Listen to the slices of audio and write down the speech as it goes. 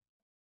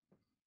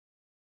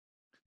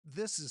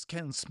This is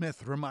Ken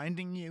Smith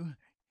reminding you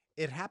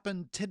it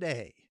happened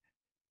today,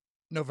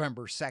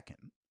 November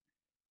 2nd,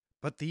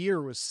 but the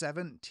year was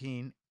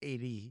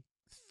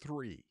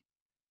 1783.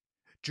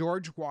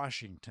 George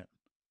Washington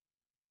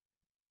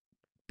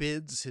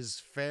bids his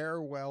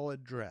farewell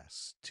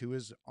address to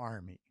his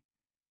army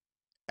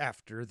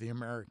after the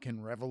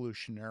American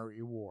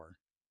Revolutionary War,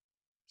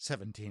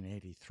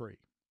 1783.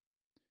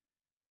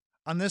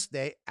 On this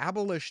day,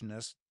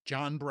 abolitionist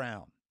John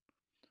Brown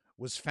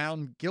was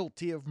found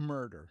guilty of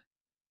murder,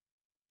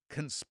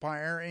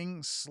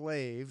 conspiring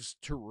slaves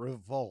to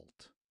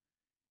revolt,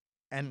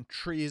 and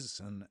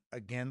treason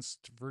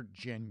against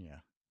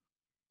Virginia.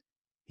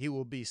 He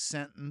will be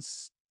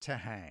sentenced to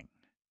hang.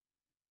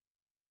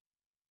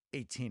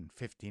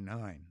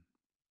 1859.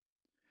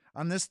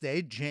 On this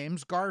day,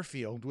 James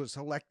Garfield was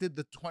elected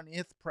the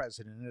 20th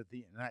President of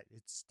the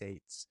United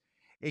States,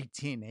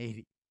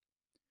 1880.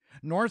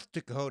 North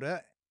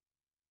Dakota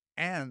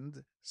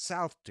and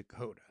South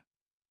Dakota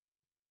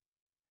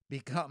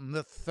become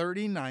the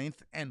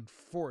 39th and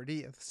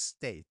 40th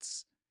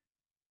states,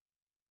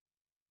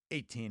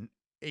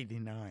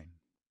 1889.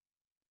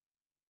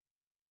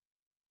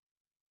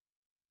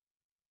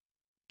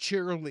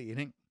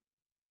 Cheerleading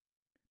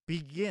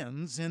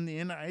begins in the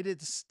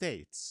United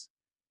States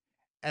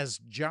as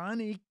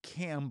Johnny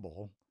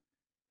Campbell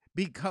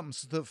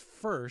becomes the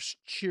first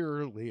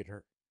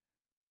cheerleader,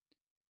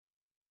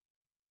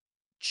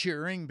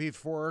 cheering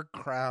before a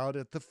crowd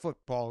at the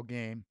football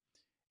game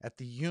at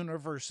the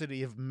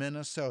University of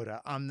Minnesota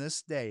on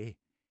this day,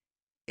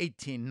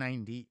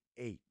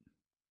 1898.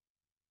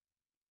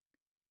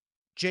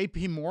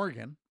 J.P.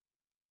 Morgan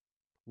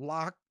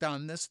locked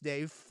on this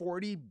day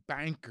 40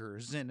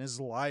 bankers in his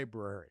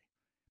library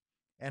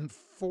and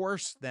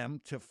forced them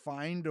to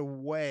find a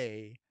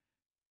way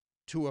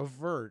to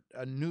avert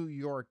a New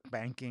York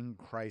banking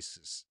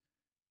crisis,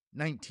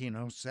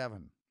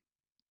 1907.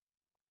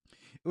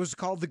 It was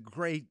called the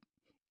Great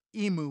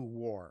Emu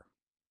War.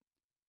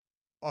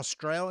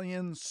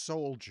 Australian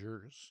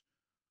soldiers,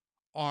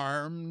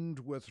 armed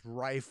with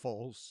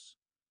rifles,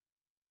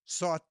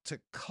 sought to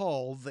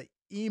cull the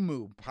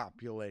emu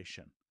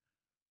population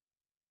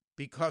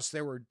because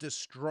they were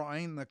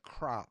destroying the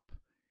crop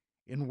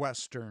in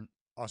Western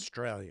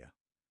Australia,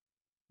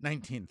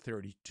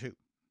 1932. It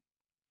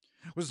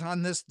was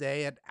on this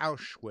day at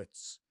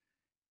Auschwitz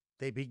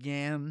they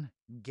began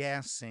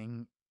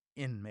gassing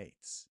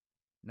inmates,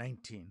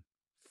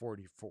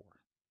 1944.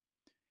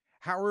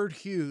 Howard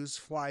Hughes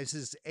flies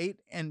his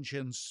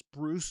 8-engine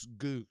Spruce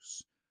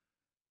Goose,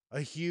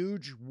 a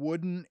huge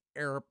wooden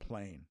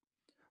airplane,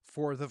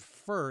 for the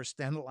first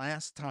and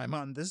last time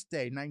on this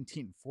day,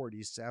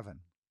 1947.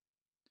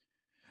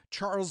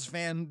 Charles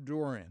Van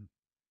Doren,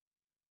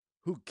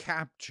 who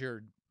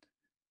captured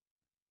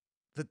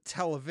the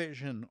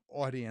television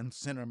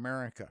audience in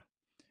America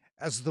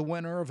as the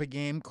winner of a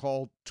game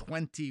called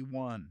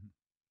 21,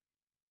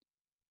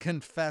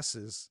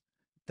 confesses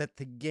that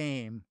the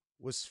game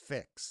was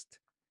fixed,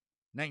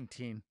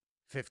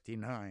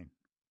 1959.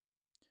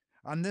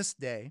 On this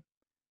day,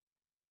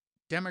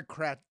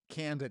 Democrat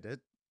candidate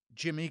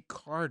Jimmy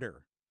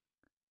Carter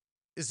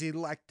is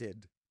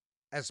elected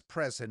as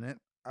President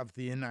of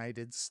the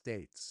United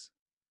States,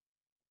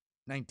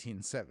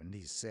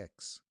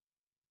 1976.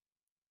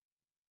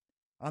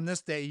 On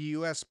this day,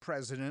 U.S.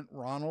 President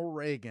Ronald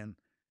Reagan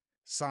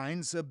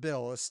signs a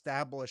bill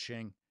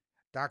establishing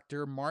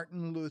Dr.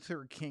 Martin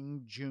Luther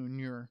King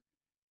Jr.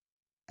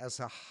 as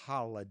a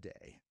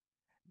holiday,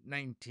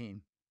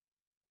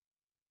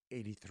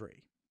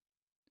 1983.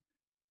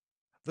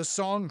 The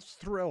song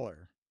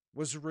Thriller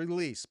was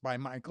released by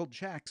Michael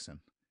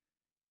Jackson,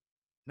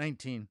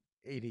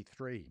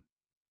 1983.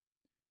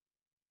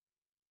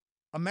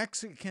 A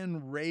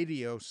Mexican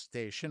radio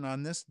station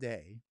on this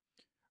day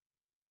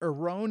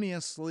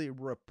erroneously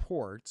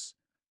reports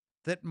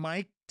that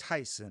Mike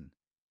Tyson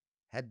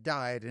had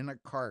died in a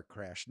car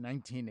crash,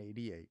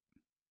 1988.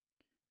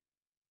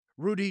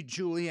 Rudy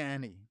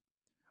Giuliani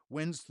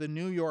wins the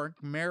New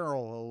York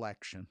mayoral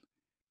election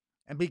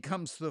and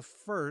becomes the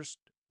first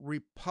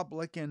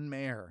Republican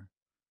mayor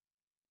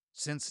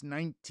since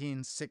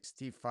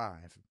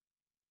 1965.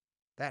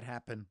 That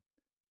happened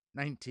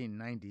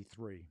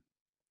 1993.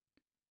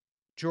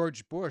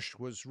 George Bush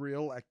was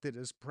reelected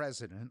as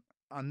president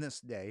on this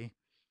day,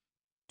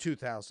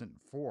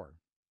 2004.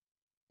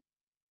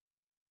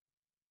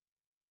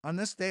 On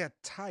this day, a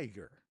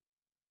tiger,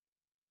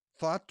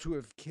 thought to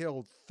have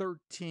killed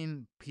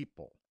 13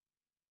 people,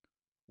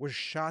 was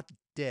shot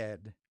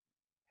dead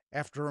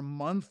after a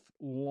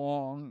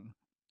month-long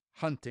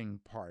hunting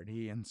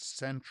party in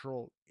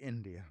central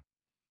India.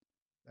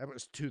 That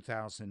was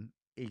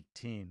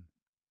 2018.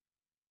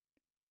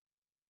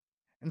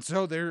 And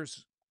so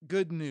there's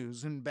good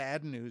news and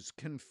bad news,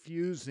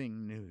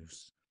 confusing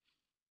news.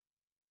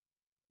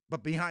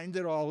 But behind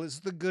it all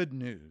is the good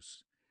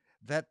news,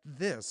 that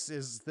this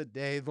is the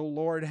day the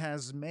Lord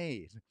has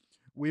made.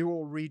 We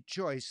will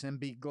rejoice and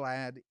be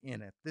glad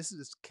in it. This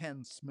is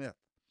Ken Smith,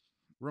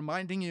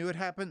 reminding you it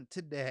happened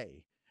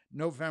today,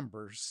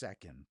 November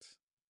 2nd.